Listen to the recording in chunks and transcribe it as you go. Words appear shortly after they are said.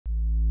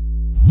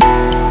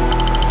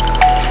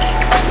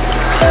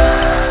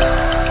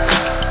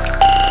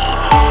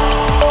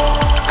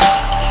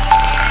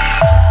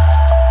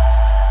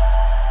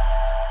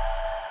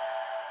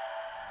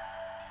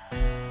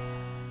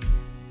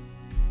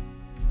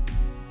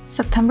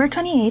September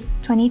 28,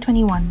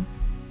 2021.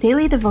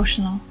 Daily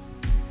Devotional.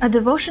 A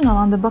devotional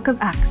on the book of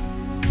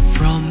Acts.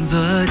 From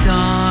the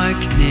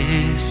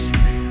darkness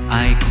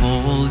I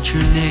called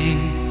your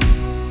name.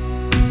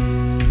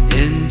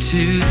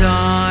 Into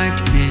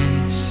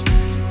darkness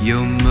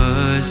your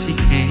mercy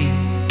came.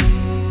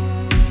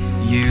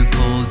 You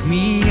called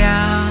me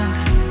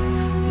out,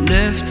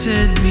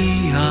 lifted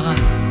me up.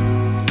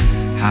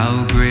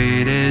 How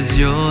great is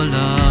your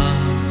love.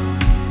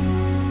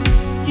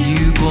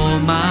 You bore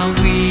my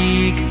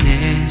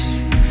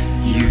weakness,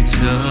 you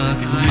took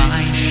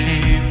my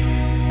shame,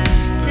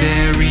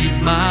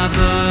 buried my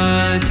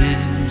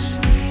burdens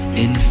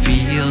in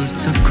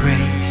fields of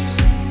grace.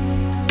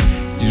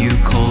 You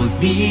called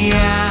me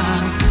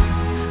out,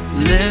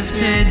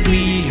 lifted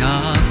me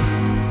up.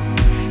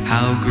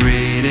 How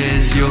great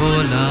is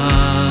your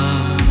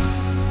love.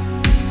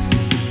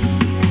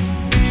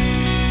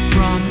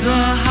 From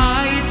the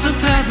heights of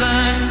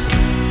heaven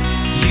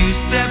you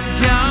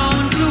stepped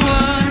down to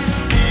earth.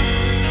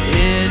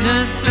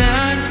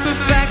 Innocent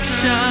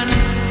perfection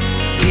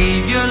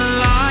gave your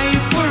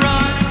life for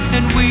us,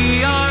 and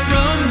we are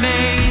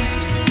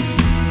amazed.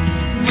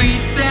 We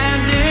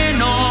stand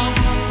in awe,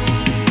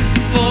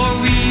 for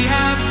we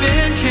have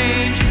been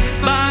changed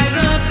by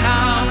the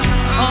power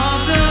of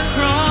the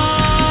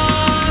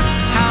cross.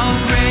 How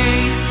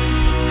great,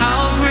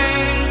 how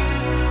great,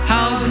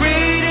 how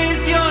great is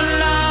your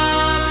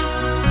love.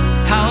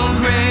 How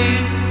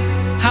great,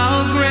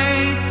 how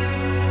great,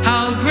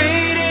 how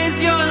great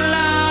is your love.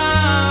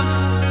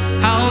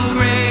 How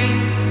great,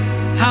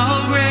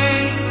 how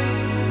great,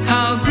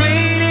 how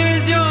great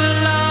is your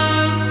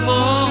love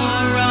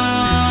for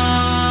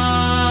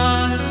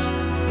us.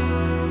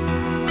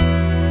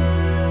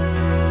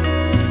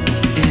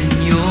 In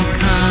your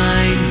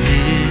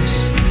kindness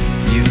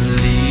you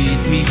lead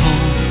me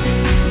home.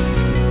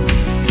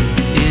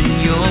 In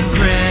your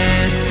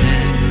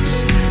presence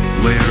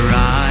where I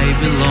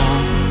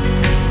belong.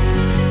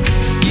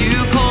 You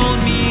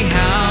called me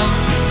out,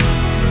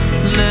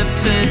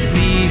 lifted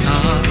me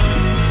up.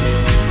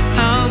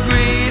 How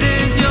great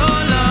is your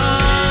love.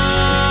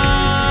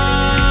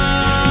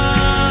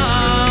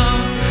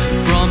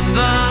 From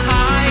the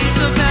heights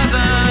of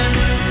heaven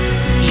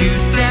you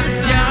stepped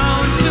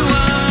down to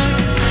earth.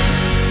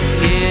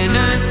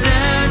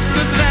 Innocent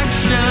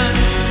perfection,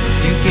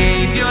 you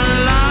gave your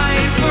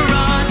life for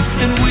us,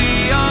 and we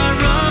are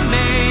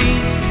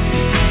amazed.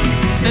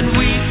 And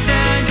we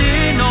stand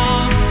in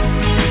awe,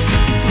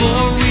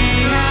 for we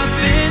have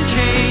been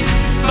changed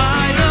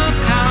by the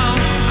power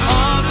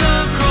of the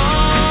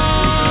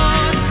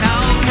cross.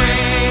 How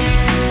great,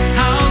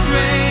 how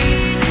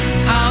great,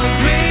 how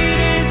great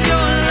is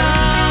your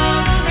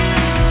love.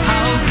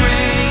 How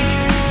great,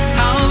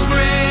 how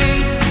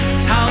great,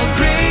 how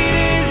great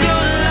is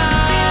your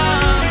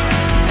love.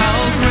 How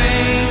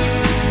great,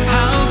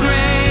 how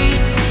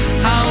great,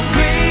 how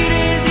great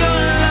is your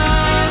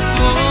love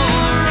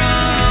for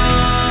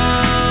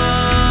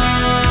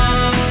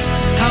us.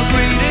 How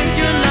great is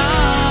your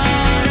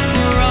love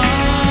for us.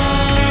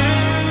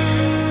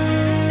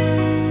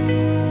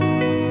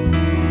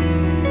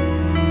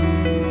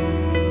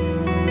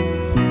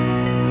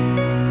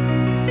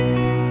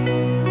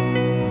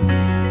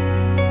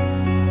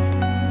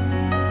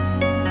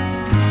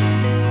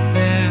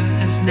 There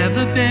has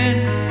never been,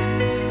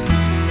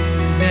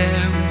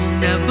 there will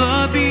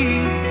never be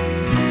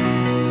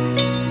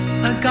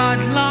a God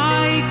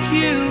like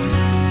you,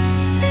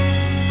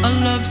 a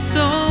love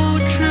so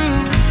true.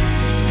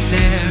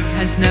 There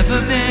has never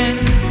been,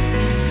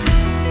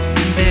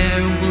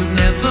 there will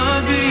never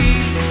be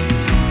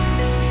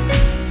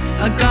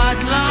a God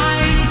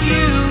like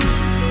you,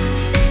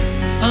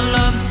 a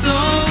love so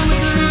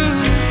true.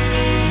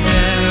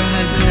 There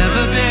has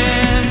never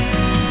been,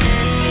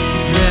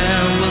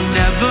 there will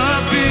never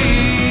be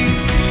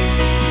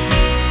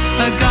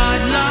a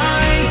God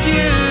like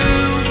you,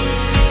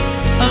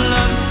 a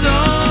love so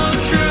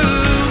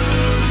true.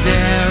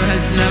 There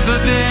has never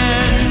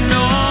been,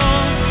 no,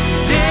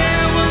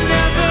 there will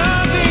never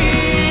be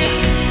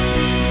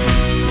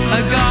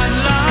a God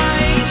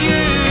like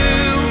you,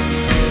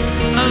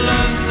 a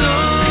love so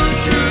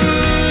true.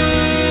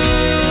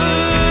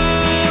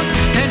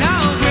 And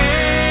how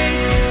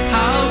great,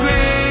 how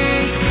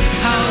great,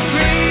 how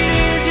great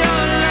is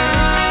your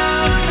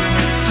love.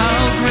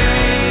 How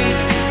great,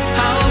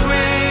 how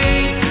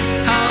great,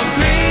 how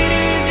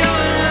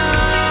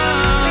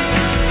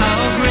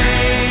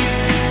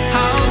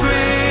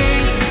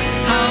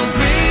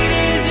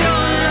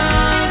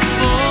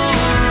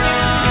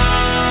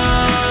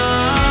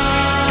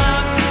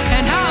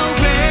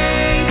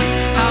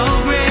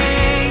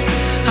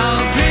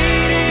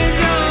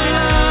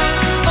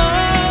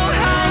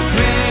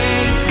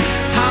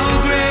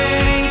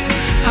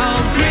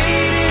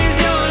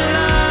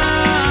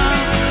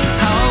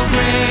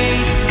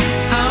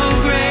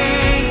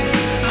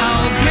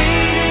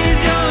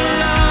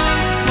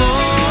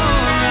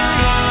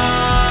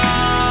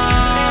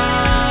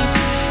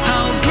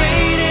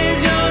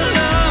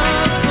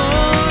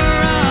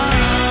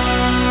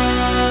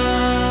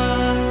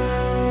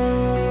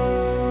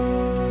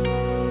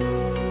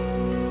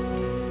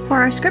For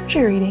our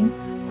scripture reading,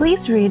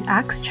 please read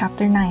Acts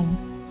chapter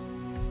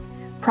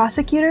 9.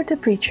 Prosecutor to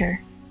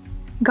Preacher.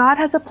 God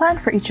has a plan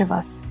for each of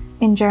us.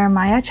 In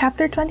Jeremiah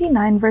chapter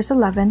 29 verse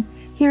 11,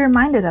 He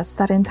reminded us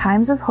that in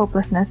times of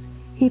hopelessness,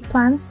 He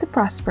plans to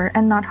prosper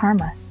and not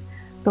harm us.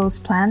 Those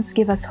plans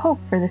give us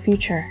hope for the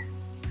future.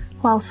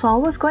 While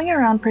Saul was going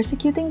around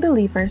persecuting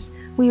believers,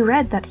 we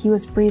read that he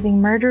was breathing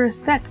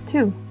murderous threats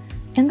too.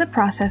 In the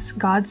process,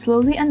 God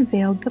slowly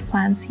unveiled the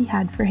plans He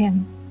had for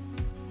him.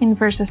 In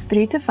verses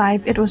 3 to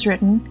 5, it was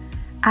written,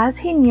 "As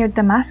he neared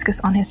Damascus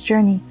on his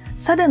journey,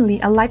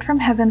 suddenly a light from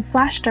heaven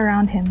flashed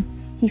around him.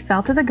 He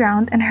fell to the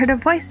ground and heard a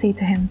voice say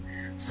to him,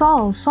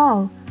 'Saul,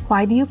 Saul,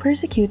 why do you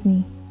persecute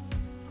me?'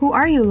 'Who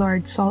are you,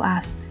 Lord?' Saul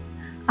asked.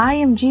 'I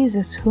am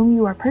Jesus, whom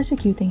you are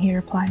persecuting,' he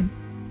replied.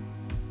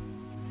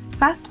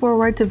 Fast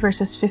forward to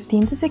verses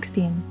 15 to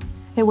 16.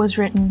 It was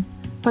written,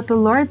 "But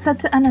the Lord said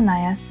to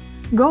Ananias,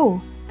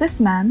 'Go, this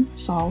man,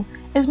 Saul,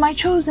 is my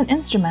chosen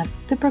instrument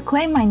to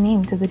proclaim my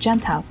name to the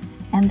Gentiles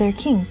and their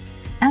kings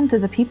and to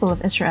the people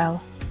of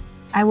Israel.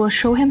 I will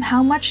show him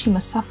how much he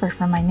must suffer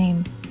for my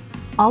name.'"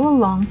 All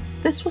along,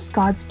 this was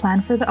God's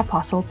plan for the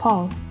Apostle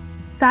Paul.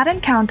 That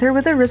encounter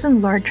with the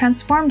risen Lord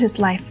transformed his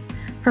life,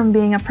 from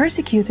being a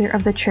persecutor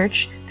of the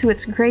church to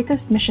its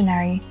greatest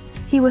missionary.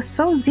 He was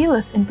so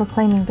zealous in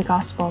proclaiming the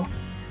gospel.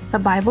 The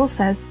Bible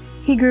says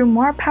he grew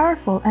more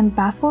powerful and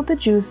baffled the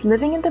Jews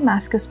living in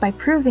Damascus by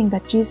proving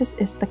that Jesus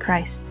is the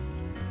Christ.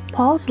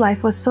 Paul's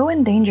life was so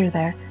in danger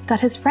there that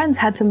his friends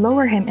had to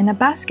lower him in a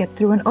basket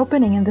through an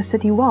opening in the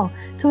city wall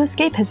to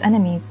escape his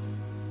enemies.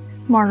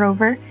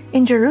 Moreover,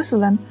 in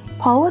Jerusalem,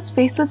 Paul was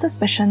faced with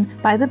suspicion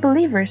by the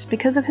believers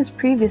because of his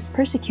previous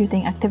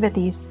persecuting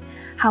activities.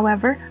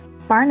 However,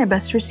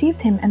 Barnabas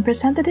received him and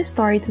presented his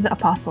story to the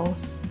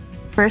apostles.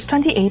 Verse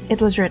 28, it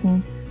was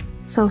written,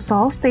 "So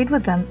Saul stayed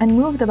with them and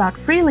moved about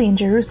freely in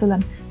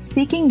Jerusalem,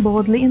 speaking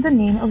boldly in the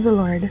name of the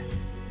Lord.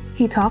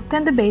 He talked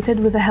and debated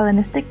with the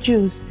Hellenistic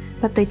Jews,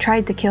 but they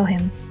tried to kill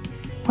him.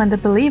 When the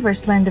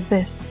believers learned of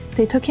this,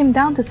 they took him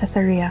down to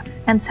Caesarea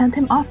and sent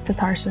him off to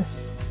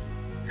Tarsus."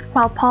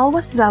 While Paul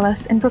was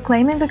zealous in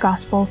proclaiming the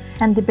gospel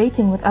and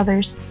debating with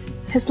others,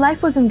 his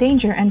life was in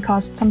danger and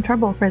caused some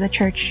trouble for the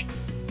church.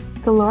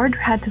 The Lord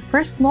had to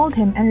first mold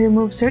him and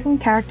remove certain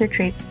character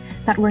traits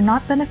that were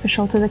not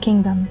beneficial to the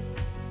kingdom.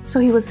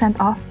 So he was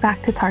sent off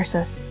back to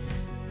Tarsus.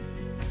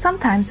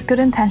 Sometimes good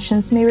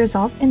intentions may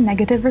result in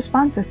negative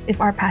responses if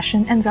our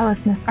passion and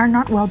zealousness are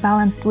not well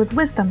balanced with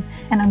wisdom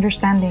and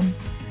understanding.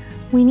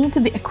 We need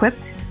to be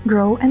equipped,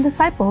 grow, and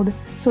discipled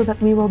so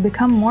that we will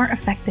become more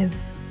effective.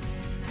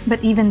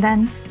 But even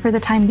then, for the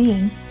time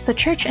being, the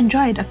church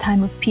enjoyed a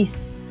time of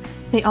peace.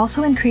 They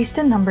also increased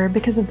in number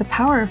because of the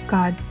power of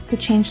God to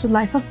change the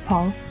life of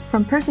Paul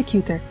from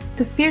persecutor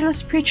to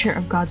fearless preacher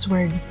of God's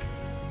word.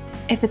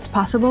 If it's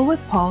possible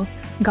with Paul,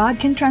 God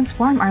can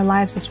transform our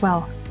lives as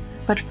well.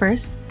 But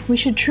first, we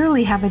should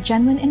truly have a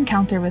genuine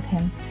encounter with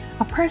Him,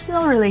 a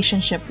personal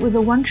relationship with the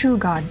one true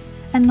God,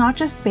 and not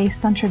just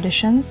based on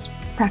traditions,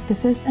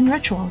 practices, and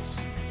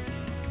rituals.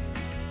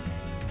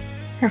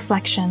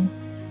 Reflection.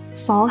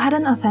 Saul had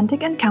an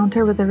authentic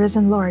encounter with the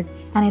risen Lord,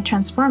 and it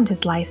transformed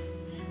his life.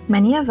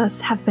 Many of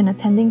us have been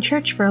attending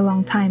church for a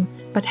long time,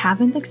 but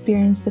haven't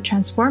experienced the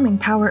transforming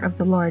power of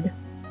the Lord.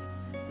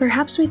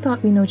 Perhaps we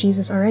thought we know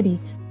Jesus already,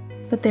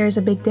 but there is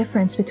a big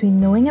difference between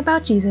knowing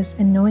about Jesus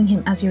and knowing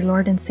Him as your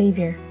Lord and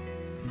Savior.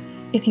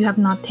 If you have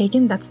not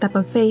taken that step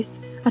of faith,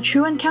 a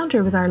true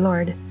encounter with our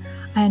Lord,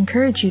 I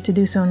encourage you to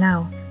do so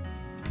now.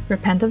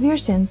 Repent of your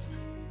sins,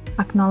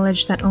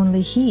 acknowledge that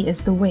only He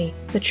is the way,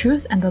 the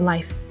truth, and the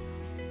life.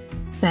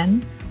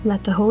 Then,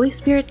 let the Holy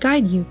Spirit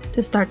guide you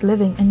to start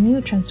living a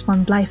new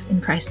transformed life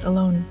in Christ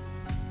alone.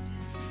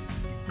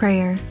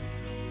 Prayer.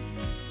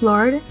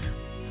 Lord,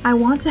 I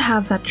want to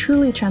have that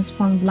truly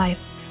transformed life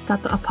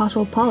that the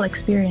Apostle Paul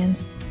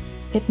experienced.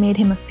 It made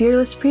him a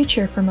fearless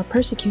preacher from a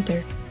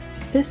persecutor.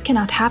 This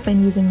cannot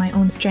happen using my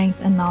own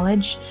strength and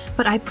knowledge,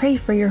 but I pray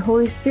for your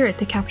Holy Spirit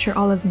to capture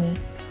all of me,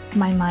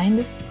 my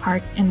mind,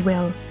 heart, and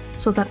will,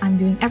 so that I'm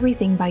doing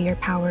everything by your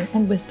power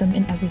and wisdom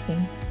in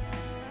everything.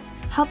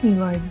 Help me,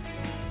 Lord.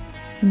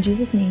 In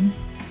Jesus' name,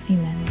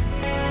 amen.